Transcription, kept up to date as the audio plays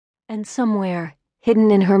And somewhere,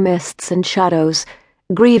 hidden in her mists and shadows,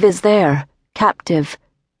 Grieve is there, captive,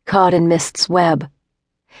 caught in mist's web.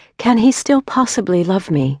 Can he still possibly love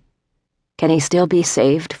me? Can he still be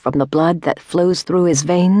saved from the blood that flows through his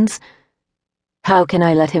veins? How can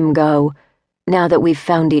I let him go, now that we've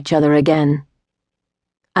found each other again?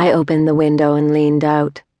 I opened the window and leaned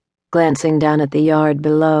out, glancing down at the yard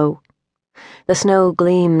below. The snow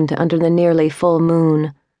gleamed under the nearly full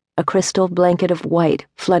moon, a crystal blanket of white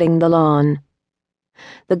flooding the lawn.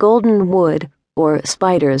 The golden wood, or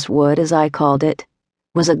spider's wood as I called it,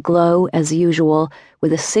 was aglow as usual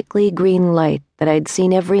with a sickly green light that I'd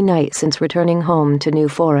seen every night since returning home to New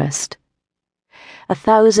Forest.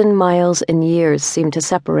 1,000 miles and years seemed to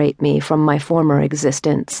separate me from my former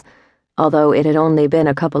existence, although it had only been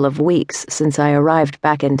a couple of weeks since I arrived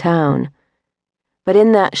back in town. But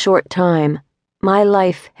in that short time, my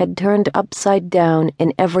life had turned upside down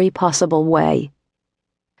in every possible way.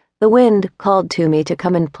 The wind called to me to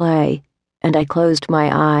come and play, and I closed my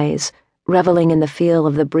eyes, reveling in the feel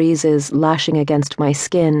of the breezes lashing against my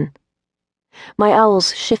skin. My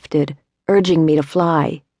owls shifted, urging me to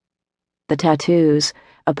fly. The tattoos,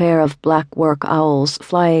 a pair of black work owls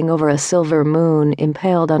flying over a silver moon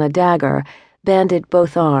impaled on a dagger, banded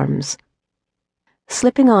both arms.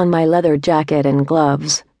 Slipping on my leather jacket and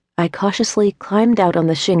gloves, I cautiously climbed out on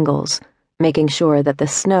the shingles, making sure that the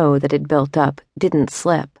snow that had built up didn't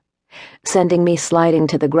slip, sending me sliding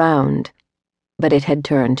to the ground, but it had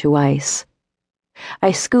turned to ice.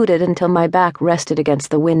 I scooted until my back rested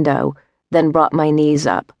against the window, then brought my knees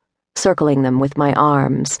up, circling them with my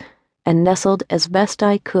arms, and nestled as best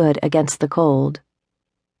I could against the cold.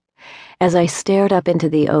 As I stared up into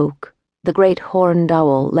the oak, the great horned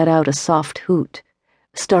owl let out a soft hoot,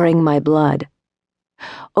 stirring my blood.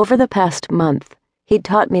 Over the past month, he'd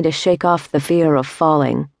taught me to shake off the fear of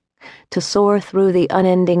falling, to soar through the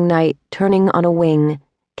unending night turning on a wing,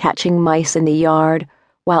 catching mice in the yard,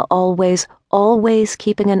 while always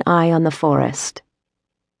keeping an eye on the forest.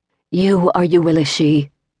 You are Uwilishi.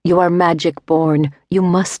 You are magic born. You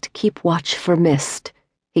must keep watch for mist,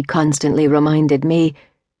 he constantly reminded me.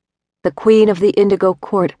 The Queen of the Indigo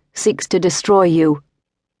Court seeks to destroy you.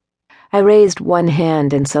 I raised one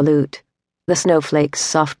hand in salute, the snowflakes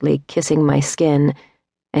softly kissing my skin,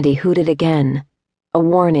 and he hooted again, a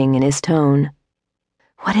warning in his tone.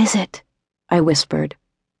 What is it? I whispered.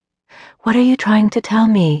 What are you trying to tell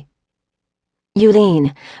me?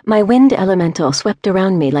 Yulene, my wind elemental swept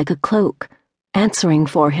around me like a cloak, answering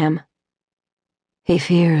for him. He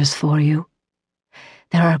fears for you.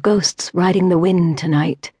 There are ghosts riding the wind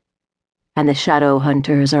tonight, and the shadow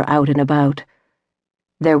hunters are out and about.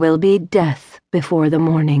 There will be death before the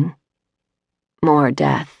morning. More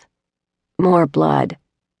death. More blood.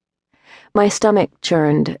 My stomach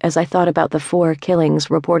churned as I thought about the 4 killings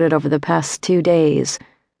reported over the past 2 days.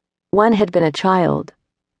 One had been a child.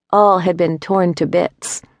 All had been torn to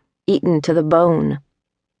bits, eaten to the bone.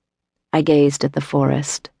 I gazed at the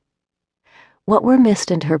forest. What were Mist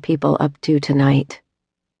and her people up to tonight?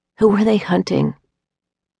 Who were they hunting?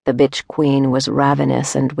 The bitch queen was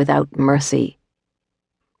ravenous and without mercy.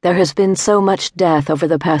 There has been so much death over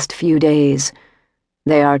the past few days.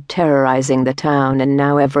 They are terrorizing the town, and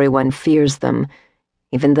now everyone fears them,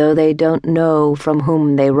 even though they don't know from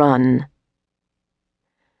whom they run.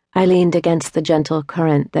 I leaned against the gentle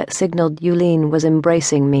current that signaled Yulene was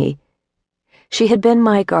embracing me. She had been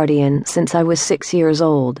my guardian since I was 6 years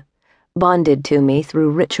old, bonded to me through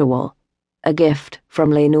ritual, a gift from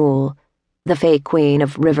Lenul, the Fey Queen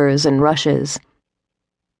of rivers and rushes.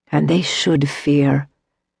 And they should fear.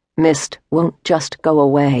 Mist won't just go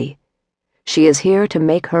away. She is here to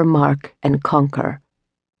make her mark and conquer.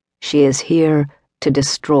 She is here to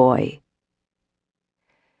destroy.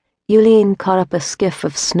 Yulene caught up a skiff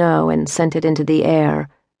of snow and sent it into the air,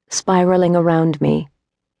 spiraling around me.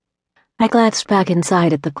 I glanced back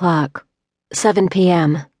inside at the clock. 7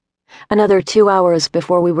 p.m. Another 2 hours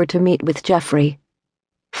before we were to meet with Jeffrey.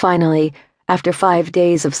 Finally, after 5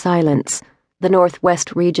 days of silence, the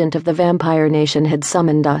Northwest Regent of the Vampire Nation had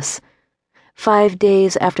summoned us. 5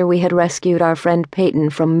 days after we had rescued our friend Peyton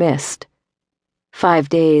from Mist. 5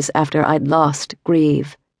 days after I'd lost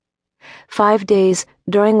Grieve. 5 days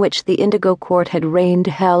during which the Indigo Court had rained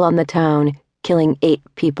hell on the town, killing 8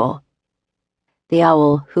 people. The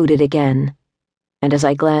owl hooted again, and as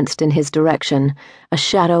I glanced in his direction, a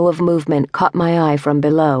shadow of movement caught my eye from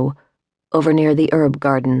below, over near the herb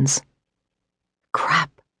gardens.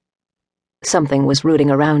 Crap. Something was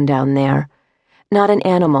rooting around down there. Not an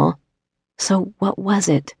animal. So what was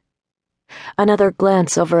it? Another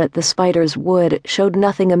glance over at the spider's wood showed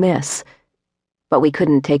nothing amiss, but we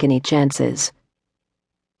couldn't take any chances.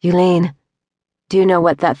 Yulene, do you know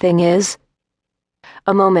what that thing is?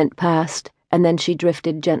 A moment passed, and then she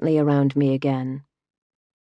drifted gently around me again.